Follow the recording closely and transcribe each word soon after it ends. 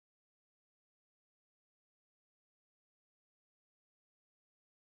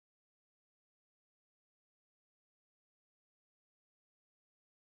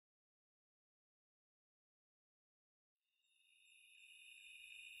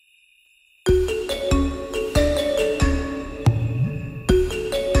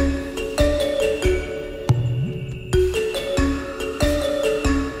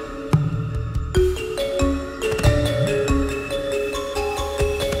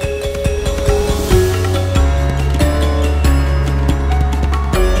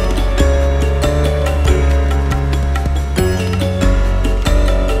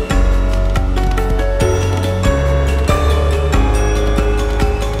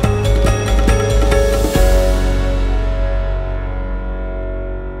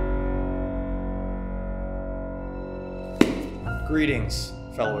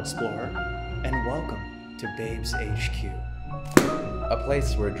fellow explorer, and welcome to Babes HQ. A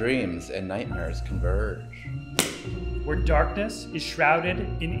place where dreams and nightmares converge. Where darkness is shrouded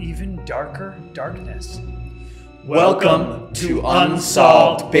in even darker darkness. Welcome to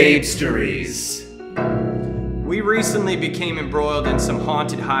Unsolved Babesteries. We recently became embroiled in some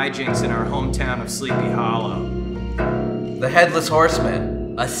haunted hijinks in our hometown of Sleepy Hollow. The Headless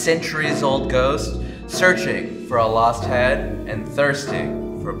Horseman, a centuries-old ghost, searching for a lost head and thirsting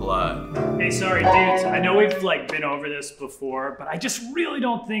for blood. Hey, sorry dudes, I know we've been over this before, but I just really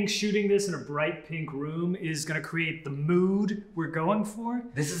don't think shooting this in a bright pink room is gonna create the mood we're going for.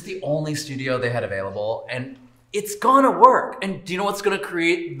 This is the only studio they had available, and it's gonna work. And do you know what's gonna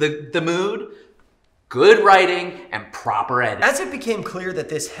create the mood? Good writing and proper editing. As it became clear that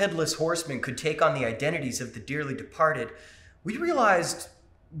this Headless Horseman could take on the identities of the dearly departed, we realized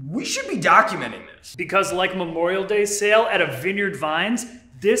we should be documenting this. Because like Memorial Day sale at a Vineyard Vines,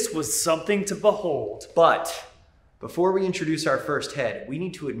 this was something to behold. But before we introduce our first head, we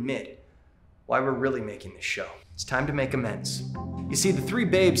need to admit why we're really making this show. It's time to make amends. You see, the three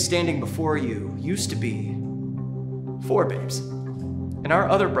babes standing before you used to be 4 babes. And our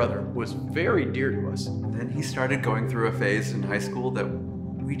other brother was very dear to us. Then he started going through a phase in high school that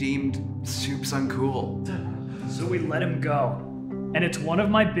we deemed soups uncool. So we let him go. And it's one of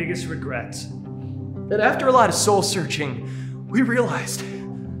my biggest regrets. And after a lot of soul searching, we realized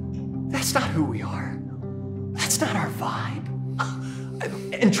that's not who we are. That's not our vibe.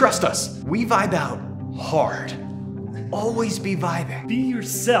 And trust us, we vibe out hard. Always be vibing. Be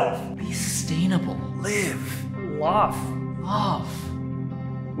yourself. Be sustainable. Live. Laugh. Love.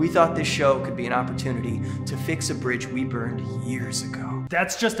 We thought this show could be an opportunity to fix a bridge we burned years ago.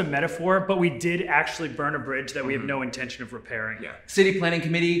 That's just a metaphor, but we did actually burn a bridge that we have no intention of repairing. Yeah. City Planning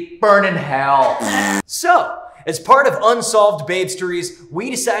Committee, burn in hell. So, as part of Unsolved Babesteries,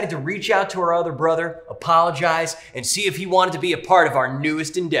 we decided to reach out to our other brother, apologize, and see if he wanted to be a part of our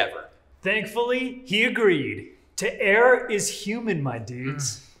newest endeavor. Thankfully, he agreed. To err is human, my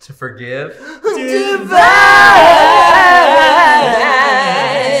dudes. To forgive? Divine!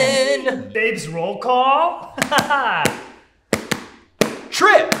 Babes, roll call.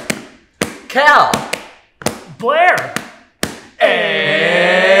 Tripp! Cal! Blair. And...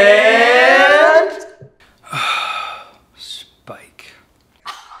 Spike.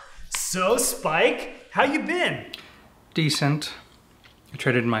 So, Spike, how you been? Decent. I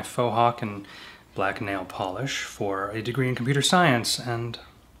traded my faux hawk and black nail polish for a degree in computer science and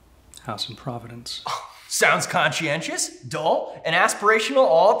house in Providence. Sounds conscientious, dull, and aspirational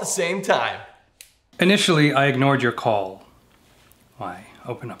all at the same time. Initially, I ignored your call. Why,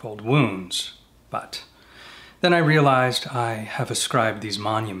 open up old wounds. But then I realized I have ascribed these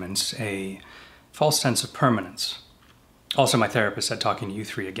monuments a false sense of permanence. Also, my therapist said talking to you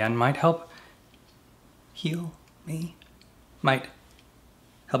three again might help heal me. Might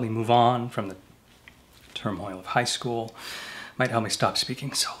help me move on from the turmoil of high school. Might help me stop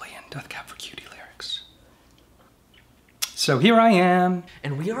speaking solely in Death Cab for Cutie lyrics. So here I am.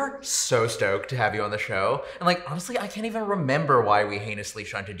 And we are so stoked to have you on the show. And honestly, I can't even remember why we heinously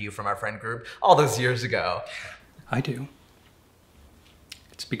shunted you from our friend group all those years ago. I do.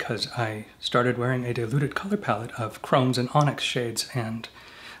 It's because I started wearing a diluted color palette of chromes and onyx shades and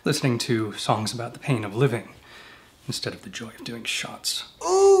listening to songs about the pain of living instead of the joy of doing shots.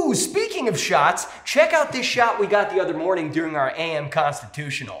 Ooh, speaking of shots, check out this shot we got the other morning during our AM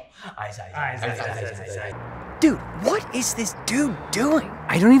Constitutional. Eyes. Dude, what is this dude doing?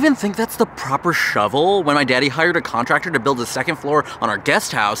 I don't even think that's the proper shovel. When my daddy hired a contractor to build a second floor on our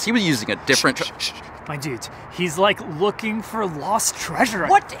guest house, he was using a different... Shh. My dudes, he's looking for lost treasure.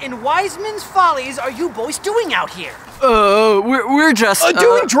 What in Wiseman's Follies are you boys doing out here? We're just...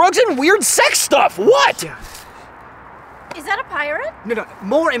 Doing drugs and weird sex stuff, what? Yeah. Is that a pirate? No,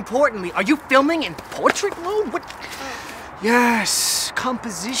 more importantly, are you filming in portrait mode? What? Yes,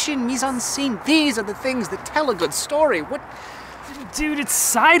 composition, mise en scene, these are the things that tell a good story. What? Dude, it's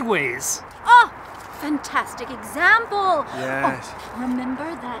sideways. Oh, fantastic example. Yes. Oh,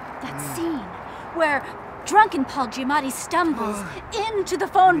 remember that scene where drunken Paul Giamatti stumbles into the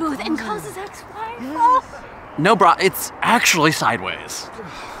phone booth and calls his ex-wife? Oh. No, brah, it's actually sideways.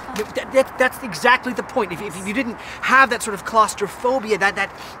 That's exactly the point. If you didn't have that sort of claustrophobia,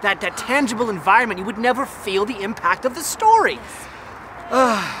 that tangible environment, you would never feel the impact of the story.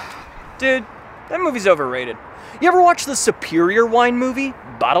 Dude, that movie's overrated. You ever watch the Superior Wine movie,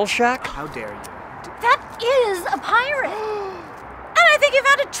 Bottle Shack? How dare you? That is a pirate. And I think you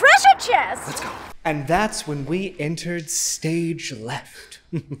found a treasure chest. Let's go. And that's when we entered stage left.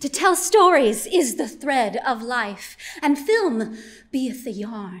 To tell stories is the thread of life, and film beeth the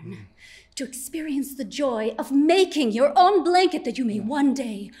yarn. To experience the joy of making your own blanket that you may one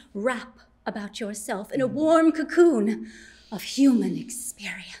day wrap about yourself in a warm cocoon of human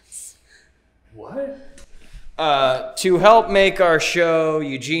experience. What? To help make our show,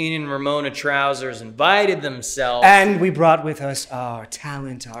 Eugene and Ramona Trousers invited themselves. And we brought with us our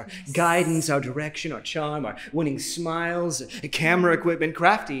talent, our guidance, our direction, our charm, our winning smiles, camera equipment,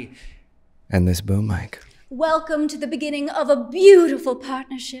 crafty, and this boom mic. Welcome to the beginning of a beautiful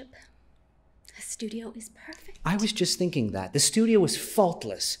partnership. The studio is perfect. I was just thinking that. The studio was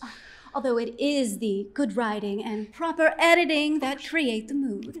faultless. Although it is the good writing and proper editing that create the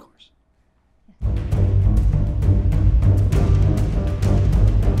mood. Of course.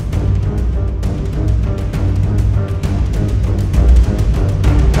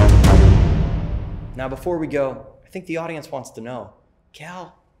 Now, before we go, I think the audience wants to know,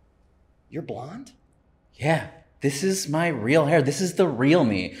 Cal, you're blonde? Yeah, this is my real hair. This is the real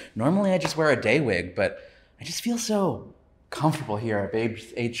me. Normally I just wear a day wig, but I just feel so comfortable here at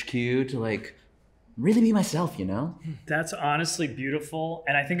Babes HQ to like really be myself, you know? That's honestly beautiful,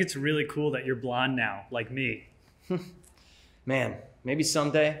 and I think it's really cool that you're blonde now, like me. Man, maybe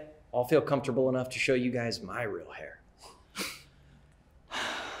someday I'll feel comfortable enough to show you guys my real hair.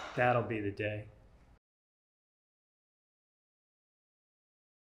 That'll be the day.